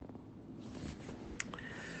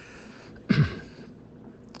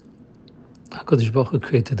HaKadosh Baruch Hu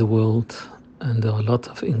created the world, and there are a lot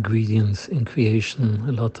of ingredients in creation,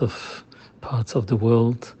 a lot of parts of the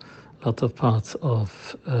world, a lot of parts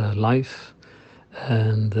of life,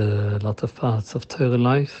 and a lot of parts of Torah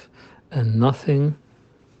life, and nothing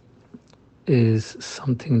is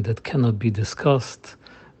something that cannot be discussed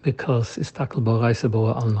because Istakal Baraisa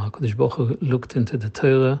Bara Alma. HaKadosh Baruch Hu looked into the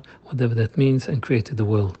Torah, whatever that means, and created the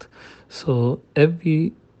world. So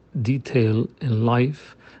every detail in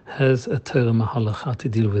life has a Torah Mahalach to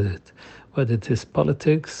deal with it. Whether it is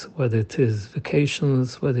politics, whether it is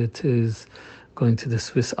vacations, whether it is going to the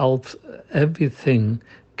Swiss Alps, everything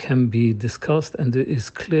can be discussed, and there is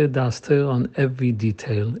clear das Torah on every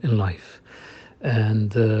detail in life.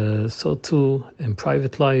 And so too in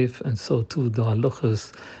private life, and so too the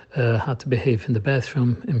halachas, how to behave in the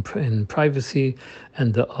bathroom in privacy,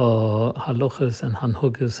 and the halachas and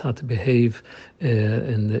hanhugas, how to behave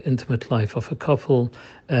in the intimate life of a couple,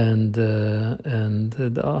 and the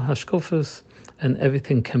hashkofas, and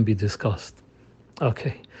everything can be discussed.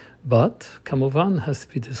 Okay, but kamovan has to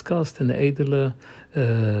be discussed in the edele,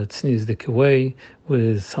 tznizdike way,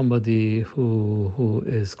 with somebody who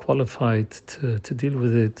is qualified to deal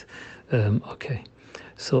with it. Okay,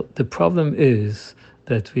 so the problem is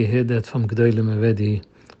that we hear that from Gedolim already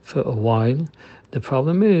for a while. The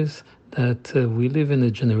problem is that we live in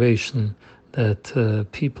a generation that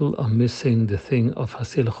people are missing the thing of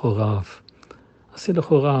Hasil Chorav. Hasil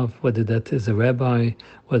Chorav, whether that is a rabbi,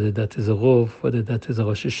 whether that is a Rov, whether that is a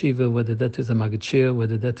Rosh Yeshiva, whether that is a Magid,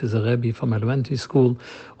 whether that is a Rebbe from elementary school,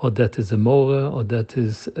 or that is a Mora, or that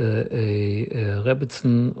is a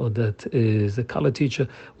Rebbitzin, or that is a Kala teacher,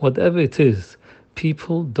 whatever it is,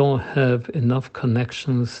 people don't have enough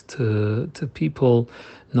connections to people,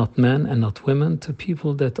 not men and not women, to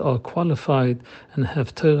people that are qualified and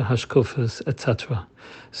have Torah hashkofas, etc.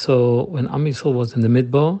 So when Am Yisrael was in the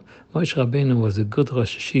Midbar, Moshe Rabbeinu was a good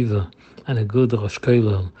Rosh Yeshiva and a good Rosh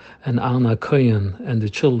Kollel, and Arna Kohen and the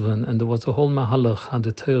children, and there was a whole mahalach how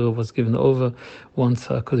the Torah was given over. Once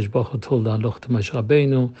HaKadosh Baruch Hu told the halach to Moshe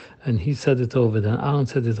Rabbeinu, and he said it over, then Aaron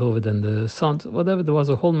said it over, then the sons, whatever, there was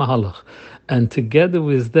a whole mahalach. And together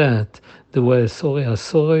with that, there were Sorei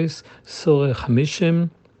HaSores, Sorei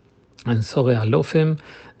Chamishim, and Sorei Alofim,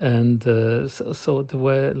 and so there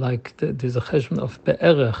were there's a cheshbon of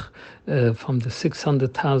be'erech from the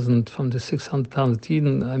 600,000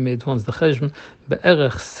 Yidden. I made once the cheshbon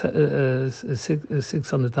be'erech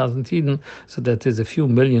 600,000 Yidden, so that is a few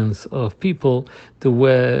millions of people. There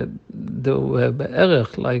were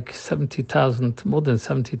be'erech like 70,000, more than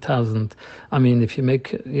 70,000. I mean, if you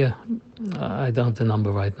make I don't have the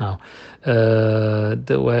number right now.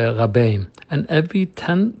 There were rabbeim, and every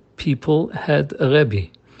 10 people had a rebbe.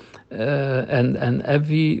 And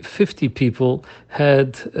every 50 people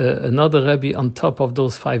had another Rebbe on top of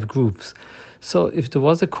those 5 groups. So if there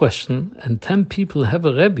was a question and 10 people have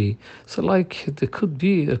a Rebbe, so there could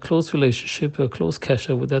be a close relationship, a close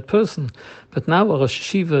kesher with that person. But now a Rosh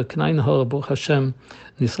Yeshiva, K'nayin Hora Baruch Hashem,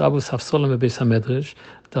 Nisrabus Hafsolam Beis HaMedrash,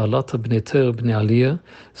 there are a lot of Bnei Torah, Bnei Aliyah.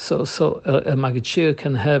 So a Magid Shir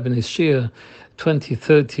can have in his Shir 20,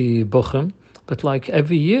 30 Bochum, but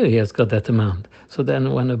every year he has got that amount. So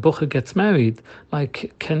then when a Bocher gets married,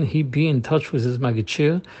 can he be in touch with his Magid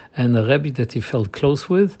Shir and a Rebbe that he felt close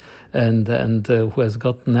with, and who has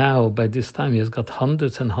got now, by this time, he has got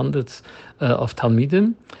hundreds and hundreds of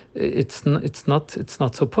Talmidim? It's not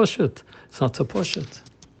so poshut. It's not so poshut.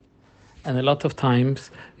 And a lot of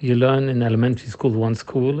times you learn in elementary school one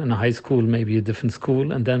school, in a high school maybe a different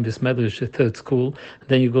school, and then this medrash a third school. And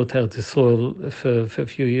then you go to Eretz Yisrael for a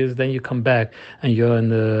few years. Then you come back and you're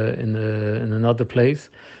in another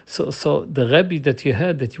place. So the Rebbe that you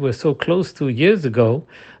had, that you were so close to years ago,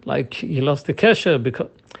 you lost the kesher because.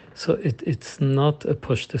 So it's not a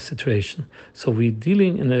push-to situation. So we're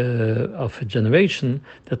dealing of a generation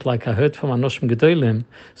that, like I heard from Anoshim Gedolim,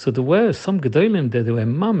 so there were some Gedolim that they were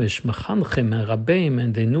mamish, mechanchim, and rabbeim,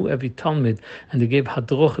 and they knew every Talmud, and they gave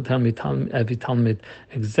hadroch every Talmud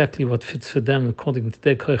exactly what fits for them according to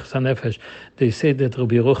their koich hanefesh. They say that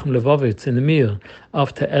Rabbi Yerucham Levovitz in the Mir,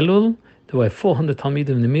 after Elul, there were 400 Talmidim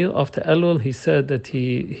in the Mir. After Elul, he said that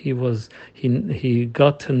he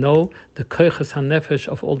got to know the koiches hanefesh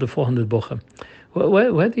of all the 400 bochum.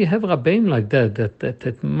 Where do you have rabbeim like that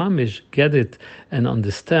mamish get it and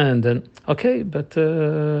understand? And okay, but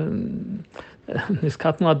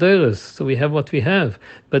niskatnu adoros, so we have what we have.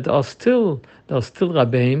 But there are still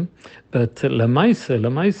rabbeim, but lemaisa,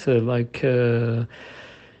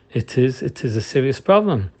 it is a serious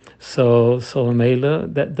problem. So Mela,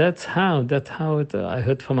 that's how it. I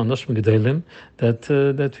heard from Anoshim Gedolim that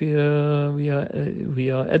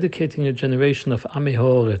we are educating a generation of Amei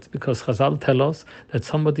Haaretz, because Chazal tell us that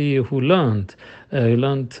somebody who learned.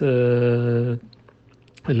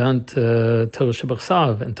 We learned Torah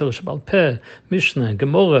Shebachsav and Torah Shebal Peh, Mishnah,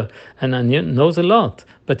 Gemara, and knows a lot.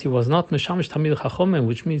 But he was not Meshamish Tamil Chachomim,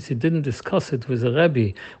 which means he didn't discuss it with a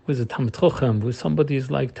Rebbe, with a Talmid Chochem, with somebody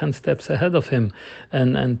who's like 10 steps ahead of him,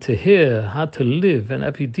 and to hear how to live in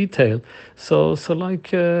every detail. So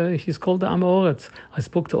he's called the Am Haaretz. I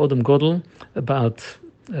spoke to Odom Godel about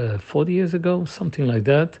 40 years ago, something like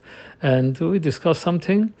that, and we discussed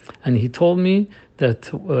something, and he told me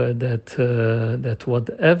that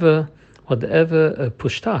whatever a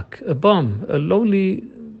pushtak, a bum, a lowly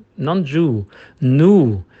non-Jew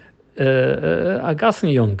knew, a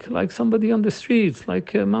Gassenjung, like somebody on the streets,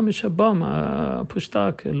 like Mamish a bum, a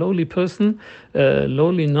pushtak, a lowly person, a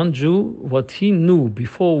lowly non-Jew, what he knew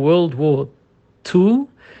before World War II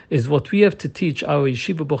is what we have to teach our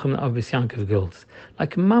yeshiva bochum and Abbas Yankov girls.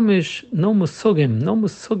 Like mamish, no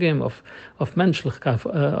musogim of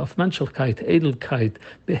menschlichkeit, edelkeit,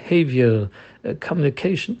 behavior,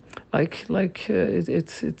 communication. It's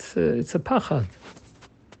a pachad.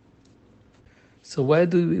 So where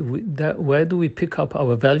do we pick up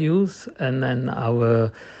our values and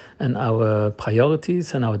our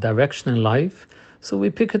priorities and our direction in life? So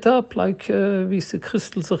we pick it up like we see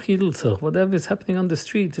Christelzer, whatever is happening on the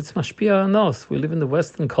street, it's mashpia on us. We live in the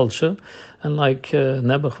Western culture, and like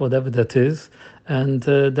Nebuch, whatever that is, and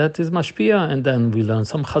that is mashpia. And then we learn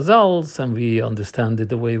some chazals, and we understand it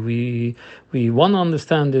the way we want to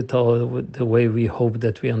understand it, or the way we hope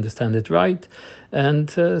that we understand it right.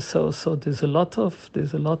 And so there's a lot of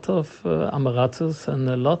amaratos, and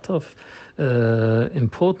a lot of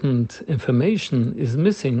important information is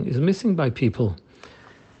missing by people.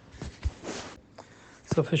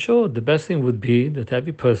 So for sure, the best thing would be that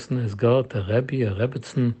every person has got a Rebbe, a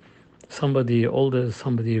Rebbetzin, somebody older,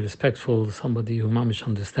 somebody respectful, somebody who mamish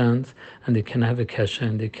understands, and they can have a kesher,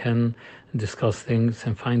 and they can discuss things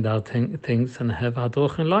and find out things and have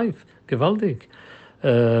hadroch in life. Gewaldig.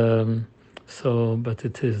 But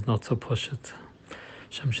it is not so pushed.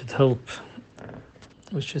 Hashem should help.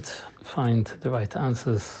 We should find the right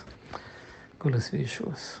answers. Gulas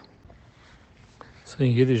v'yishuas. So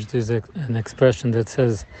in Yiddish there's an expression that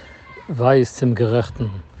says, "Vai ist zum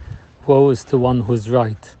Gerechten," woe is the one who is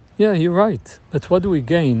right. Yeah, you're right. But what do we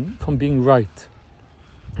gain from being right?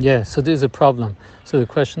 Yeah, so there's a problem. So the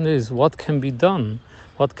question is, what can be done?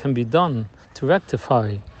 What can be done to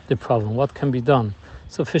rectify the problem? What can be done?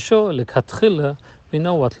 So for sure, lekatchila, we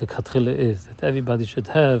know what lekatchila is, that everybody should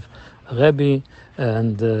have a Rebbe,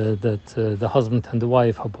 and that the husband and the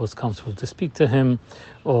wife are both comfortable to speak to him,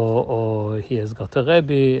 or he has got a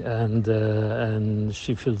Rebbe, and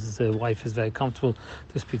she feels the wife is very comfortable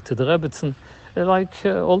to speak to the Rebbetzin.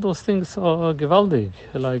 All those things are gewaldig,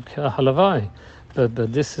 like halavai. But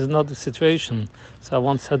this is not the situation. So I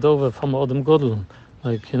once had over from Odom Godel,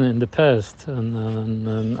 like in the past,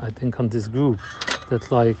 and I think on this group,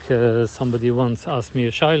 that somebody once asked me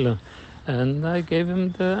a shaila, and I gave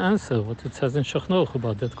him the answer, what it says in Shachnoch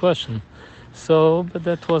about that question. So, but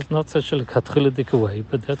that was not such a katrilidik way,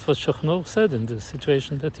 but that's what Shachnoch said in the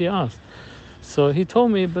situation that he asked. So he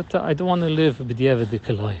told me, but I don't want to live a b'diavadik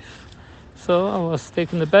life. So I was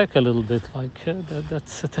taken aback a little bit,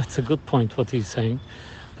 that's a good point what he's saying.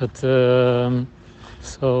 But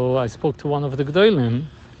so I spoke to one of the Gdolim,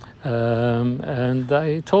 and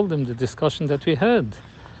I told him the discussion that we had.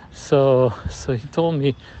 So he told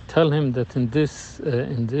me, tell him that in this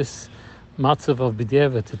matzav of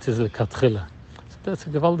b'diavad, it is a katchila. So that's a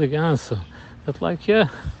gewaldig answer. But yeah,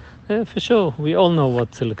 for sure, we all know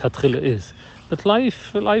what the katchila is. But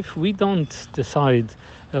life, we don't decide.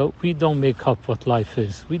 We don't make up what life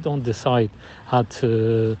is. We don't decide how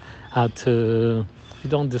to. We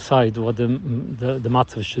don't decide what the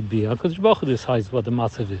matzav should be. HaKadosh Baruch Hu decides what the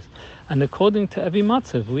matzav is, and according to every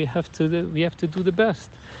matzav, we have to do the best.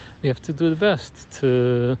 We have to do the best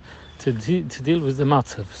to deal with the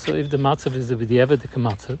matzav. So if the matzav is a b'diavadik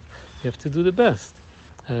matzav, we have to do the best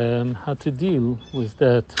how to deal with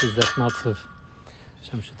that matzav.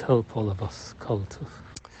 Hashem should help all of us. Kol tov.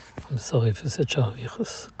 I'm sorry for such a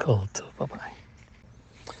yichus. Kol tov. Bye-bye.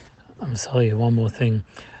 I'm sorry, one more thing.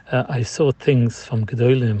 I saw things from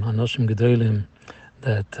Gedolim, Anoshim Gedolim,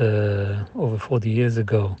 that over 40 years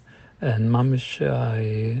ago, and mamish,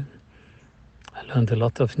 I learned a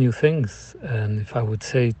lot of new things. And if I would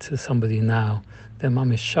say to somebody now, they're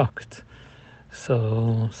mamish shocked.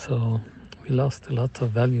 So we lost a lot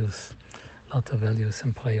of values, lot of values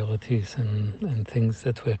and priorities and things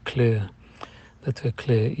that were clear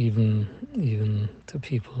even to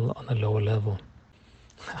people on a lower level.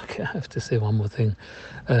 Okay, I have to say one more thing.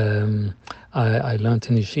 I learned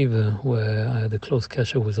in yeshiva where I had a close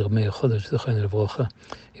kasher with Rav Chodesh, Zechron Levrocha.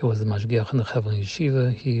 He was the mashgiach in the Hebron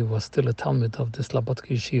yeshiva. He was still a talmid of the Slobodka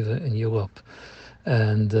yeshiva in Europe,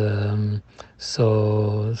 and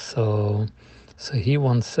so he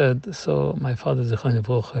once said. So my father Zechron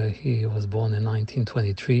Levrocha, he was born in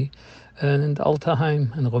 1923, and in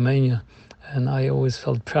Altaheim in Romania, and I always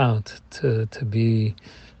felt proud to be.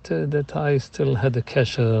 That I still had a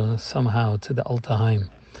kesher somehow to the Altaheim.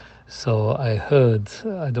 So I heard,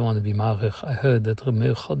 I don't want to be marich, I heard that Rav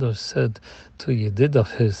Chodesh said to Yedid of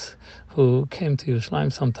his, who came to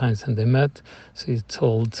Yerushalayim sometimes and they met, so he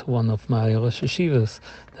told one of my Rosh Yeshivas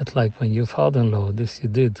that like when your father-in-law, this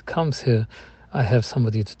Yedid, comes here, I have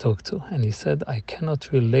somebody to talk to. And he said, I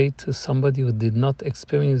cannot relate to somebody who did not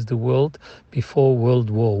experience the world before World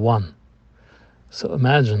War One. So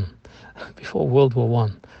imagine, before World War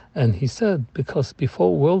One. And he said, because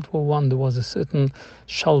before World War One, there was a certain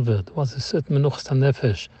shalver, there was a certain menuchas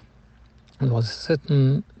hanefesh, there was a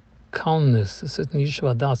certain calmness, a certain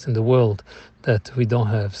yeshiva das in the world that we don't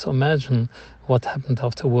have. So imagine what happened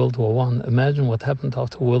after World War One. Imagine what happened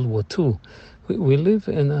after World War Two. We live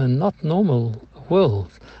in a not normal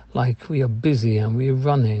world. Like we are busy and we're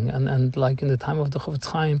running, and like in the time of the Chofetz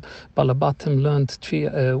Chaim, Balabatim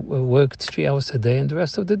worked 3 hours a day, and the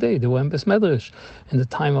rest of the day they were in Bes Medrash. In the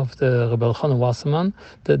time of the Rebbe Elchanan Wasserman,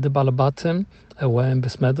 the Balabatim were in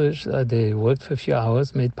Bes Medrash. They worked for a few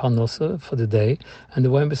hours, made parnosa for the day, and they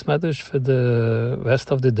were in Bes Medrash for the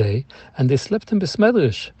rest of the day, and they slept in Bes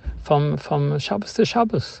Medrash from Shabbos to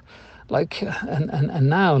Shabbos. Like and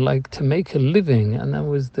now, like, to make a living, and then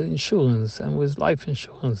with the insurance and with life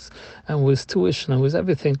insurance and with tuition and with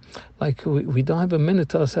everything, like we don't have a minute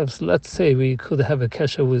to ourselves. Let's say we could have a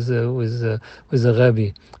kesher with a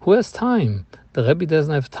Rebbe. Who has time? The Rebbe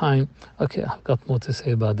doesn't have time. Okay, I've got more to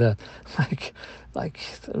say about that. Like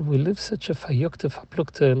we live such a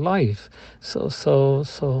verplukte life. So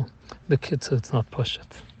the kids, it's not push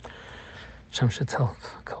it. Shem should help.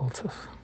 Kultiv.